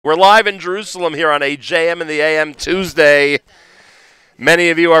We're live in Jerusalem here on a JM in the AM Tuesday. Many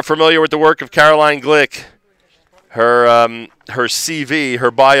of you are familiar with the work of Caroline Glick. Her CV, her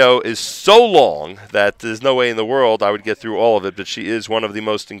bio is so long that there's no way in the world I would get through all of it, but she is one of the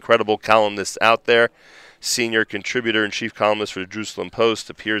most incredible columnists out there. Senior contributor and chief columnist for the Jerusalem Post,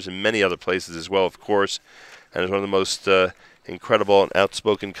 appears in many other places as well, of course, and is one of the most incredible and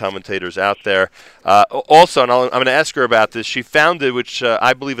outspoken commentators out there. Also, and I'm going to ask her about this, she founded, which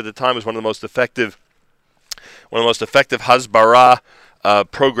I believe at the time was one of the most effective Hasbara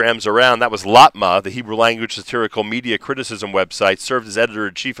programs around. That was Latma, the Hebrew language satirical media criticism website. Served as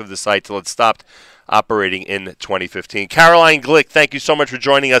editor-in-chief of the site till it stopped operating in 2015. Caroline Glick, thank you so much for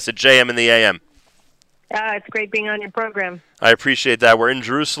joining us at JM in the AM. It's great being on your program. I appreciate that. We're in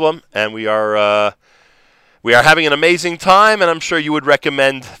Jerusalem, and we are having an amazing time, and I'm sure you would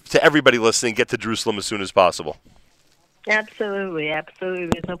recommend to everybody listening, get to Jerusalem as soon as possible. Absolutely.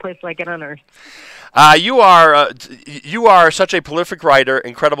 There's no place like it on earth. You are such a prolific writer,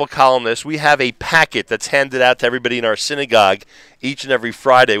 incredible columnist. We have a packet that's handed out to everybody in our synagogue each and every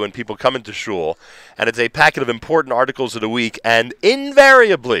Friday when people come into shul, and it's a packet of important articles of the week, and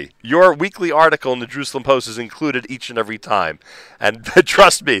invariably, your weekly article in the Jerusalem Post is included each and every time. And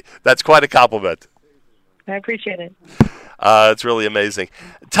trust me, that's quite a compliment. I appreciate it. It's really amazing.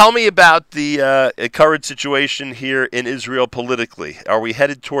 Tell me about the current situation here in Israel politically. Are we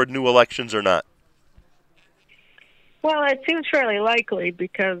headed toward new elections or not? Well, it seems fairly likely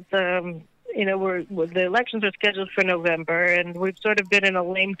because, the elections are scheduled for November, and we've sort of been in a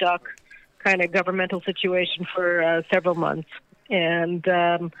lame duck kind of governmental situation for several months. And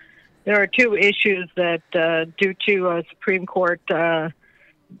there are two issues that, due to Supreme Court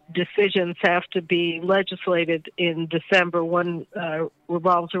decisions, have to be legislated in December. One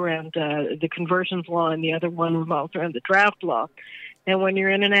revolves around the conversions law, and the other one revolves around the draft law. And when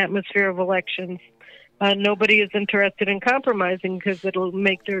you're in an atmosphere of elections, nobody is interested in compromising because it'll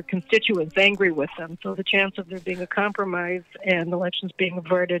make their constituents angry with them. So the chance of there being a compromise and elections being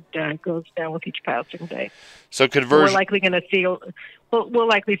averted goes down with each passing day. So conversion. We're likely going to see. We'll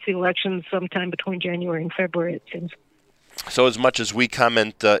likely see elections sometime between January and February, it seems. So as much as we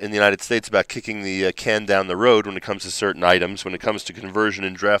comment in the United States about kicking the can down the road when it comes to certain items, when it comes to conversion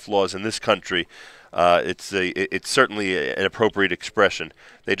and draft laws in this country, it's certainly an appropriate expression.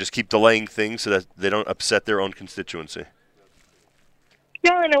 They just keep delaying things so that they don't upset their own constituency.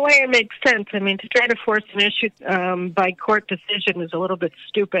 Yeah, in a way it makes sense. I mean, to try to force an issue by court decision is a little bit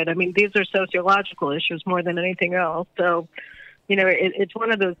stupid. I mean, these are sociological issues more than anything else. So, it's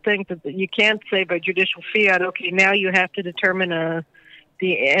one of those things that you can't say by judicial fiat, okay, now you have to determine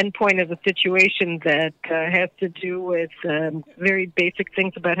the end point of a situation that has to do with very basic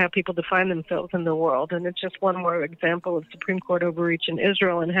things about how people define themselves in the world. And it's just one more example of Supreme Court overreach in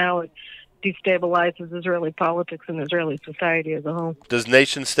Israel and how it destabilizes Israeli politics and Israeli society as a whole. Does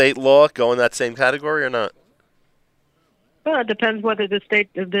nation-state law go in that same category or not? Well, it depends whether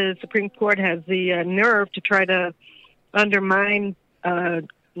the Supreme Court has the nerve to try to undermine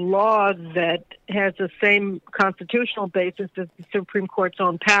law that has the same constitutional basis as the Supreme Court's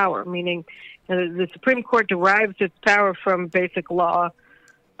own power, meaning the Supreme Court derives its power from basic law,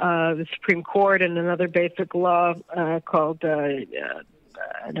 the Supreme Court, and another basic law called, I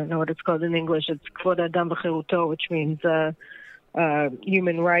don't know what it's called in English, it's Kvod Adam V'Chiruto, which means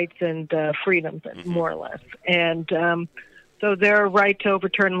human rights and freedoms, more or less. And so their right to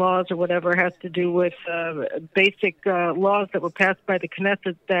overturn laws or whatever has to do with basic laws that were passed by the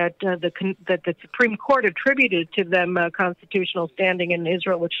Knesset that the Supreme Court attributed to them constitutional standing in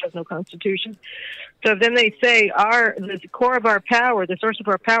Israel, which has no constitution. So then they say the core of our power, the source of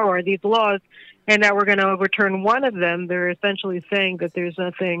our power are these laws, and now we're going to overturn one of them. They're essentially saying that there's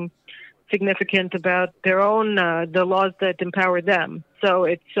nothing significant about their own the laws that empower them. So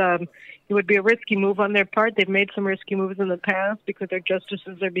it would be a risky move on their part. They've made some risky moves in the past because their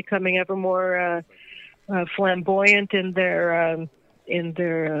justices are becoming ever more flamboyant in their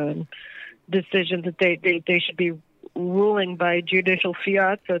decisions that they should be ruling by judicial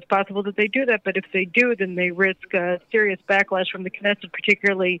fiat. So it's possible that they do that, but if they do, then they risk serious backlash from the Knesset,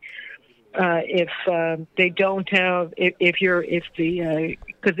 particularly if they don't have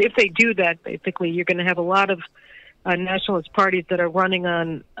because if they do that, basically you're going to have a lot of nationalist parties that are running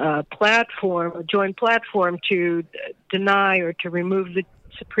on a joint platform to deny or to remove the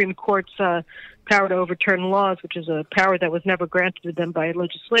Supreme Court's power to overturn laws, which is a power that was never granted to them by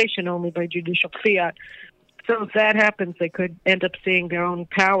legislation, only by judicial fiat. So if that happens, they could end up seeing their own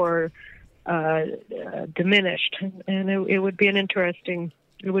power diminished, and it would be an interesting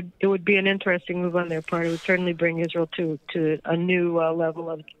it would be an interesting move on their part. It would certainly bring Israel to a new level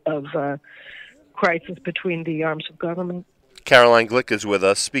of crisis between the arms of government. Caroline Glick is with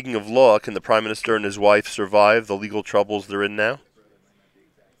us. Speaking of law, can the Prime Minister and his wife survive the legal troubles they're in now?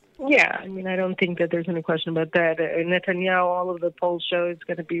 Yeah, I mean, I don't think that there's any question about that. Netanyahu, all of the polls show, is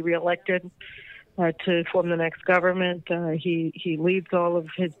going to be reelected to form the next government. He leads all of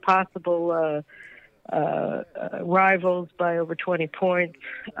his possible rivals by over 20 points.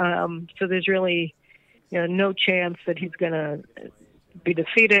 So there's really, no chance that he's going to be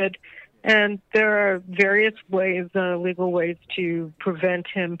defeated. And there are various ways, legal ways, to prevent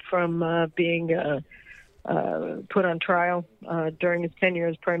him from being put on trial during his tenure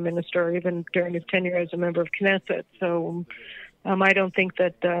as prime minister, or even during his tenure as a member of Knesset. So I don't think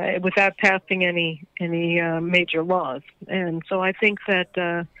that without passing any major laws. And so I think that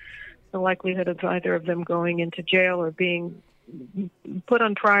the likelihood of either of them going into jail or being put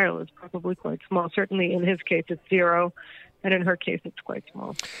on trial is probably quite small. Certainly in his case, it's zero. And in her case, it's quite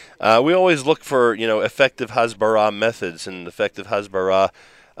small. We always look for, effective Hasbara methods and effective Hasbara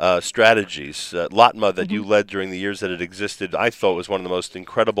strategies. Latma, that you led during the years that it existed, I thought was one of the most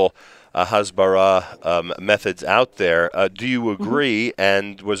incredible Hasbara methods out there. Do you agree?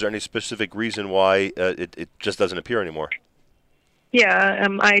 And was there any specific reason why it just doesn't appear anymore? Yeah,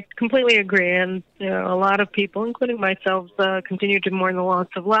 I completely agree. And a lot of people, including myself, continue to mourn the loss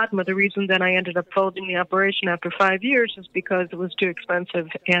of Latma. The reason that I ended up folding the operation after 5 years is because it was too expensive,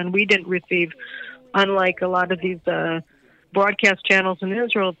 and we didn't receive, unlike a lot of these broadcast channels in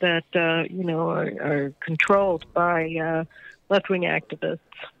Israel that are controlled by left-wing activists.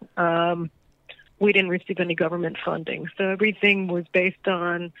 We didn't receive any government funding, so everything was based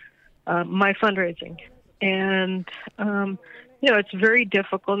on my fundraising. And it's very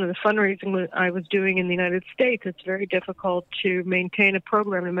difficult. And the fundraising I was doing in the United States, it's very difficult to maintain a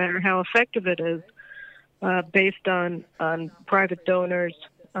program, no matter how effective it is, based on private donors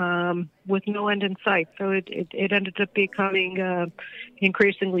with no end in sight. So it ended up becoming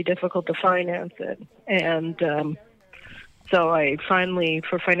increasingly difficult to finance it. And so I finally,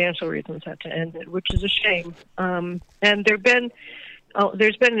 for financial reasons, had to end it, which is a shame. And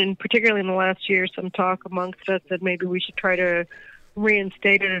there's been, particularly in the last year, some talk amongst us that maybe we should try to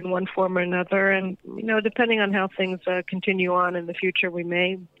reinstate it in one form or another. And, depending on how things continue on in the future, we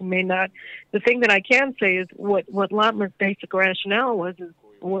may not. The thing that I can say is what Latma's basic rationale was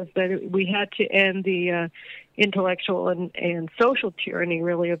that we had to end the intellectual and social tyranny,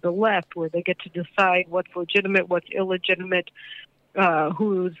 really, of the left, where they get to decide what's legitimate, what's illegitimate,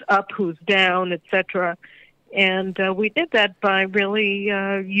 who's up, who's down, etc. And we did that by really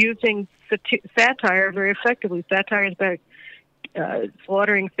using satire very effectively. Satire is about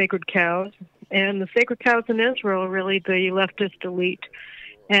slaughtering sacred cows. And the sacred cows in Israel are really the leftist elite.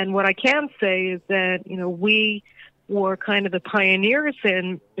 And what I can say is that, we were kind of the pioneers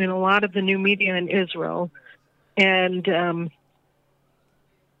in a lot of the new media in Israel. And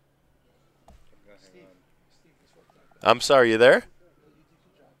I'm sorry, you there?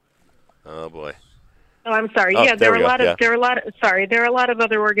 Oh, boy. Oh, I'm sorry. Oh, yeah, there are a lot of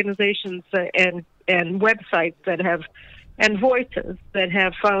other organizations and websites that have, and voices that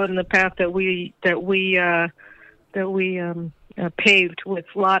have followed the path that we paved with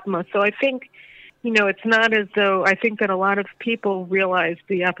Latma. So I think, it's not as though, I think that a lot of people realize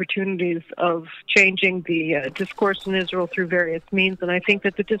the opportunities of changing the discourse in Israel through various means, and I think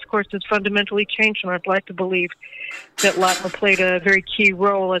that the discourse has fundamentally changed, and I'd like to believe that Latma played a very key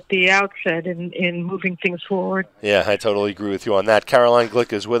role at the outset in moving things forward. Yeah, I totally agree with you on that. Caroline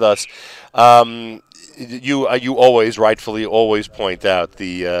Glick is with us. You always, rightfully, always point out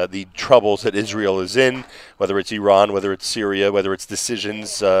the troubles that Israel is in, whether it's Iran, whether it's Syria, whether it's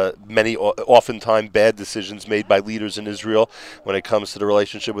decisions, many oftentimes bad decisions made by leaders in Israel when it comes to the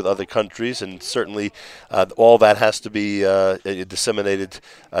relationship with other countries, and certainly all that has to be disseminated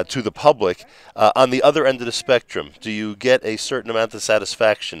to the public. On the other end of the spectrum, do you get a certain amount of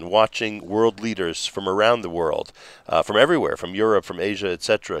satisfaction watching world leaders from around the world, from everywhere, from Europe, from Asia,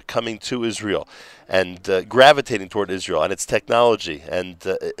 etc., coming to Israel and gravitating toward Israel and its technology, and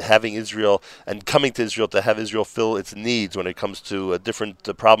having Israel and coming to Israel to have Israel fill its needs when it comes to different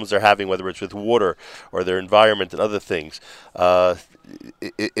problems they're having, whether it's with water or their environment and other things? How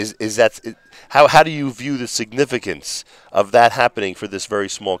do you view the significance of that happening for this very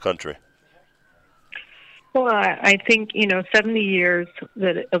small country? Well, I think, 70 years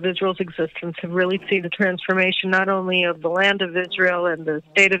of Israel's existence have really seen the transformation not only of the land of Israel and the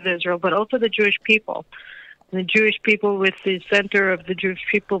state of Israel, but also the Jewish people. The Jewish people, with the center of the Jewish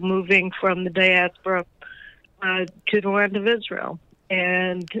people moving from the diaspora to the land of Israel.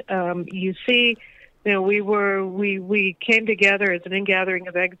 And you see, we came together as an ingathering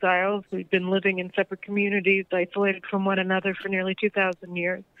of exiles. We've been living in separate communities, isolated from one another for nearly 2,000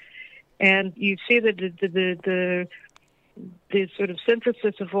 years. And you see the sort of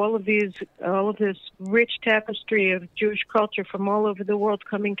synthesis of all of this rich tapestry of Jewish culture from all over the world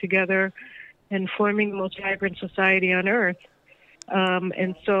coming together and forming the most vibrant society on earth.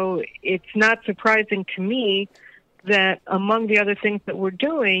 And so it's not surprising to me that among the other things that we're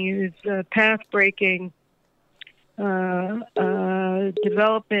doing is path-breaking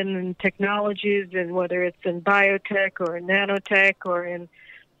development in technologies, and whether it's in biotech or in nanotech or in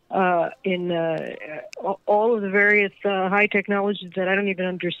all of the various high technologies that I don't even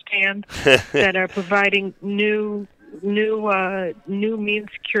understand that are providing new means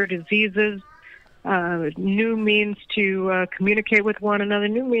to cure diseases, new means to communicate with one another,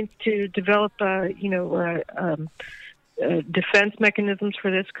 new means to develop defense mechanisms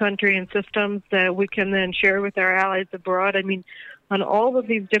for this country and systems that we can then share with our allies abroad. I mean, on all of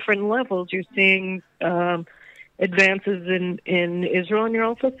these different levels, you're seeing advances in Israel, and you're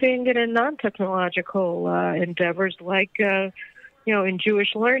also seeing it in non-technological endeavors like, in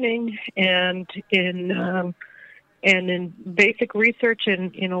Jewish learning and in basic research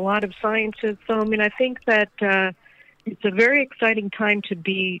and in a lot of sciences. So, I mean, I think that it's a very exciting time to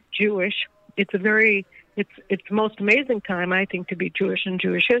be Jewish. It's the most amazing time, I think, to be Jewish in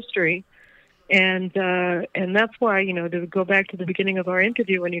Jewish history. And that's why, to go back to the beginning of our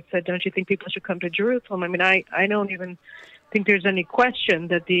interview when you said, don't you think people should come to Jerusalem? I mean, I don't even think there's any question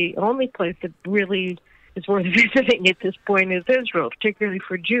that the only place that really is worth visiting at this point is Israel, particularly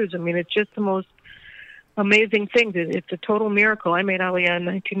for Jews. I mean, it's just the most amazing thing. It's a total miracle. I made Aliyah in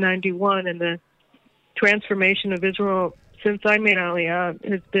 1991, and the transformation of Israel since I made Aliyah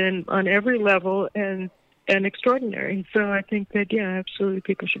has been on every level and extraordinary. So I think that, absolutely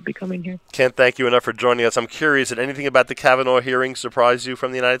people should be coming here. Can't thank you enough for joining us. I'm curious, did anything about the Kavanaugh hearing surprise you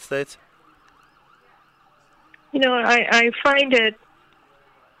from the United States? I find it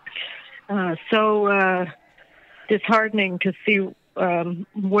so disheartening to see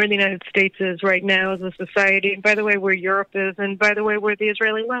where the United States is right now as a society, and by the way, where Europe is, and by the way, where the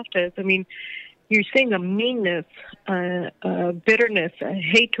Israeli left is. I mean, you're seeing a meanness, a bitterness, a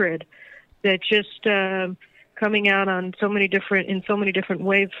hatred that just coming out in so many different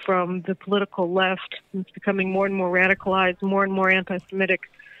ways from the political left. It's becoming more and more radicalized, more and more anti-Semitic,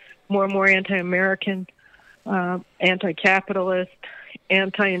 more and more anti-American, anti-capitalist,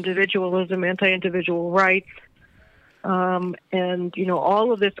 anti-individualism, anti-individual rights. And,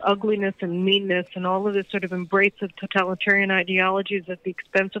 all of this ugliness and meanness and all of this sort of embrace of totalitarian ideologies at the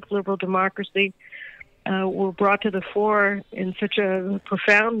expense of liberal democracy were brought to the fore in such a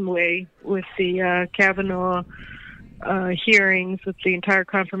profound way with the Kavanaugh hearings, with the entire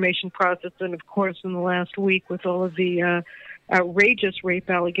confirmation process, and, of course, in the last week with all of the outrageous rape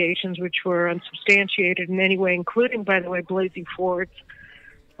allegations, which were unsubstantiated in any way, including, by the way, Blasey Ford's.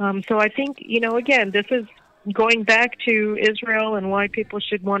 So I think, again, this is going back to Israel and why people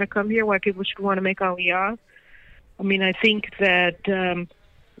should want to come here, why people should want to make Aliyah. I mean, I think that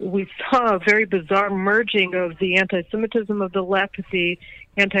we saw a very bizarre merging of the anti-Semitism of the left with the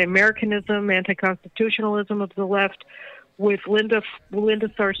anti-Americanism, anti-constitutionalism of the left, with Linda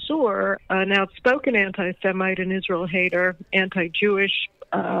Sarsour, an outspoken anti-Semite and Israel hater, anti-Jewish,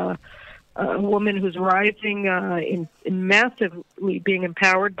 a woman who's rising in massively being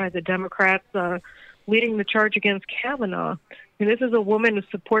empowered by the Democrats, leading the charge against Kavanaugh. And this is a woman who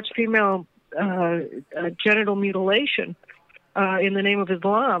supports female genital mutilation in the name of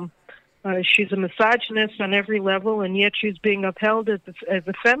Islam. She's a misogynist on every level, and yet she's being upheld as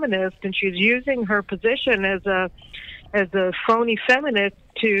a feminist, and she's using her position as a phony feminist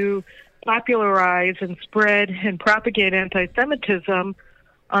to popularize and spread and propagate anti-Semitism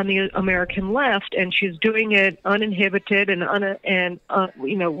on the American left, and she's doing it uninhibited and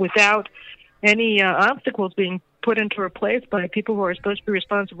without any obstacles being put into her place by people who are supposed to be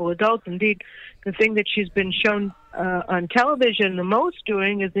responsible adults. Indeed, the thing that she's been shown on television the most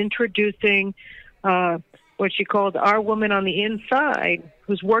doing is introducing what she called our woman on the inside,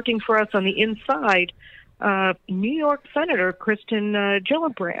 who's working for us on the inside, New York Senator Kristen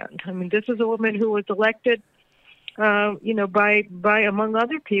Gillibrand. I mean, this is a woman who was elected, by among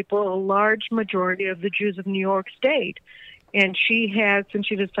other people, a large majority of the Jews of New York State. And she has, since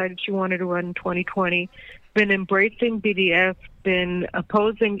she decided she wanted to run in 2020, been embracing BDS, been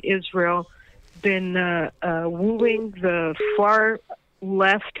opposing Israel, been wooing the far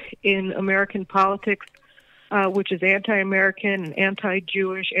left in American politics, which is anti-American,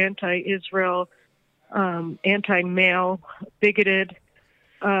 anti-Jewish, anti-Israel, anti-male, bigoted,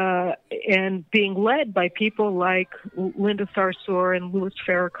 and being led by people like Linda Sarsour and Louis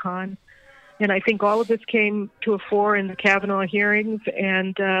Farrakhan. And I think all of this came to a fore in the Kavanaugh hearings,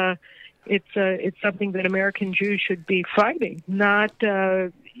 and it's something that American Jews should be fighting, not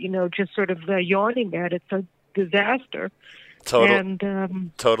just sort of yawning at. It's a disaster. Totally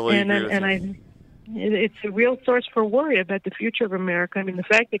agree with you. It's a real source for worry about the future of America. I mean, the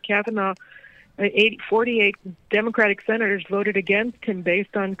fact that Kavanaugh, 48 Democratic senators voted against him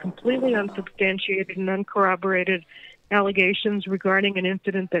based on completely unsubstantiated and uncorroborated allegations regarding an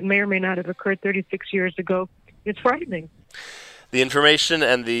incident that may or may not have occurred 36 years ago, is frightening. The information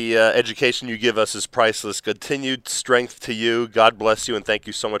and the education you give us is priceless. Continued strength to you. God bless you, and thank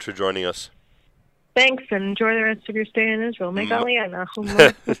you so much for joining us. Thanks, and enjoy the rest of your stay in Israel. What's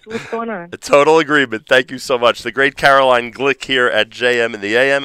going on? A total agreement. Thank you so much. The great Caroline Glick here at JM in the AM.